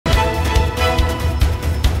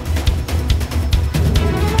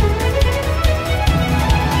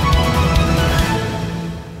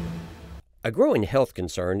A growing health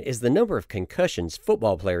concern is the number of concussions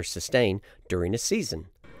football players sustain during a season.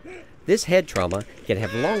 This head trauma can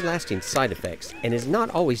have long-lasting side effects and is not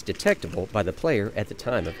always detectable by the player at the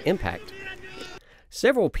time of impact.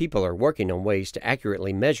 Several people are working on ways to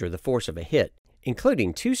accurately measure the force of a hit,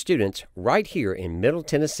 including 2 students right here in Middle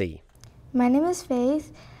Tennessee. My name is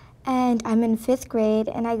Faith, and I'm in 5th grade,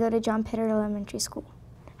 and I go to John Pittard Elementary School.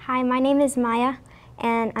 Hi, my name is Maya,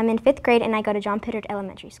 and I'm in 5th grade, and I go to John Pittard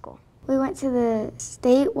Elementary School. We went to the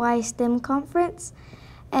statewide STEM conference,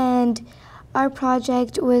 and our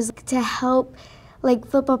project was to help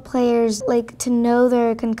football players to know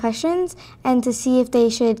their concussions and to see if they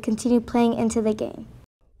should continue playing into the game.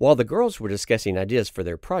 While the girls were discussing ideas for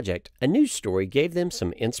their project, a news story gave them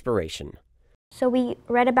some inspiration. So we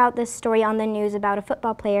read about this story on the news about a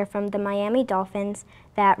football player from the Miami Dolphins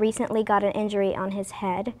that recently got an injury on his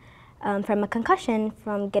head from a concussion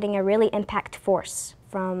from getting a really impact force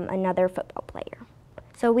from another football player.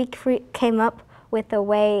 So we came up with a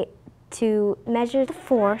way to measure the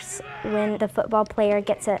force when the football player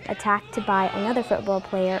gets attacked by another football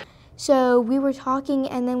player. So we were talking,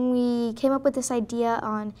 and then we came up with this idea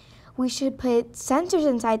on we should put sensors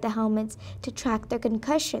inside the helmets to track their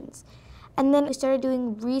concussions. And then we started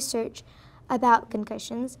doing research about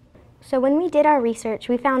concussions. So when we did our research,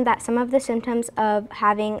 we found that some of the symptoms of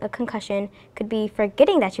having a concussion could be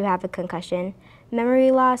forgetting that you have a concussion, memory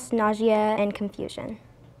loss, nausea, and confusion.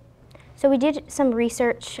 So we did some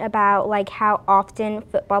research about how often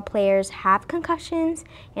football players have concussions,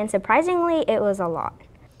 and surprisingly, it was a lot.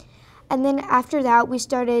 And then after that, we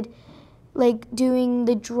started doing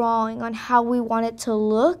the drawing on how we want it to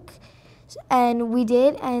look, and we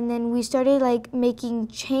did, and then we started making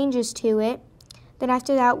changes to it. Then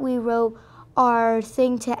after that, we wrote our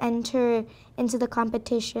thing to enter into the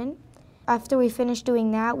competition. After we finished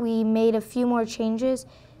doing that, we made a few more changes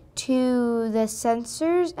to the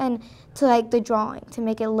sensors and to the drawing to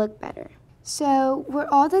make it look better. So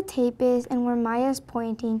where all the tape is and where Maya's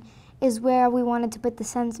pointing is where we wanted to put the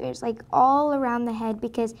sensors, all around the head,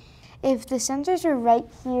 because if the sensors are right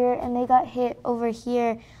here and they got hit over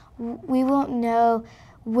here, we won't know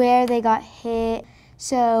where they got hit.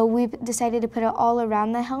 So we've decided to put it all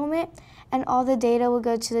around the helmet, and all the data will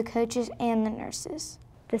go to the coaches and the nurses.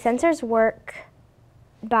 The sensors work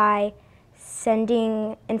by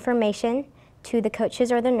sending information to the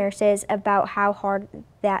coaches or the nurses about how hard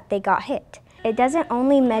that they got hit. It doesn't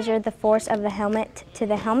only measure the force of the helmet to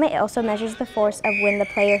the helmet, it also measures the force of when the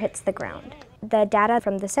player hits the ground. The data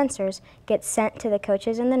from the sensors gets sent to the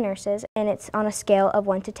coaches and the nurses, and it's on a scale of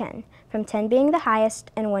 1 to 10, from 10 being the highest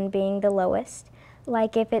and 1 being the lowest.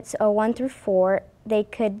 If it's a 1 through 4, they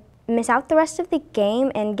could miss out the rest of the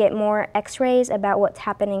game and get more x-rays about what's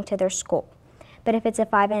happening to their skull. But if it's a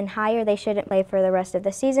 5 and higher, they shouldn't play for the rest of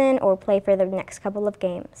the season or play for the next couple of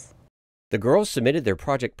games. The girls submitted their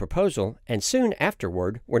project proposal and soon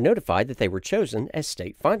afterward were notified that they were chosen as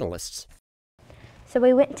state finalists. So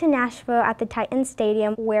we went to Nashville at the Titan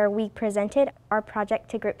Stadium where we presented our project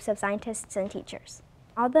to groups of scientists and teachers.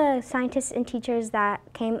 All the scientists and teachers that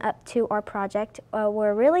came up to our project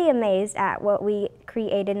were really amazed at what we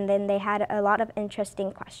created, and then they had a lot of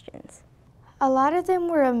interesting questions. A lot of them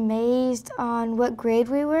were amazed on what grade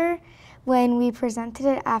we were. When we presented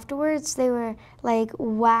it afterwards, they were like,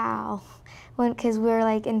 wow, because we were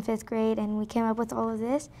in 5th grade and we came up with all of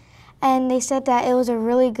this. And they said that it was a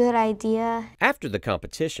really good idea. After the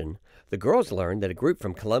competition, the girls learned that a group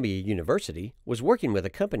from Columbia University was working with a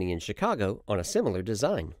company in Chicago on a similar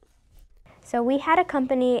design. So we had a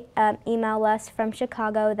company email us from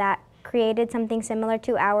Chicago that created something similar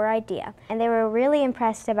to our idea. And they were really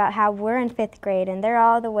impressed about how we're in 5th grade and they're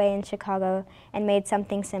all the way in Chicago and made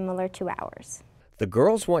something similar to ours. The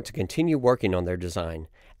girls want to continue working on their design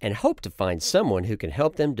and hope to find someone who can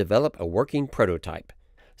help them develop a working prototype.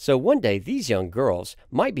 So one day these young girls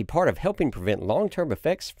might be part of helping prevent long-term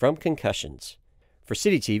effects from concussions. For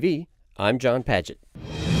City TV, I'm John Padgett.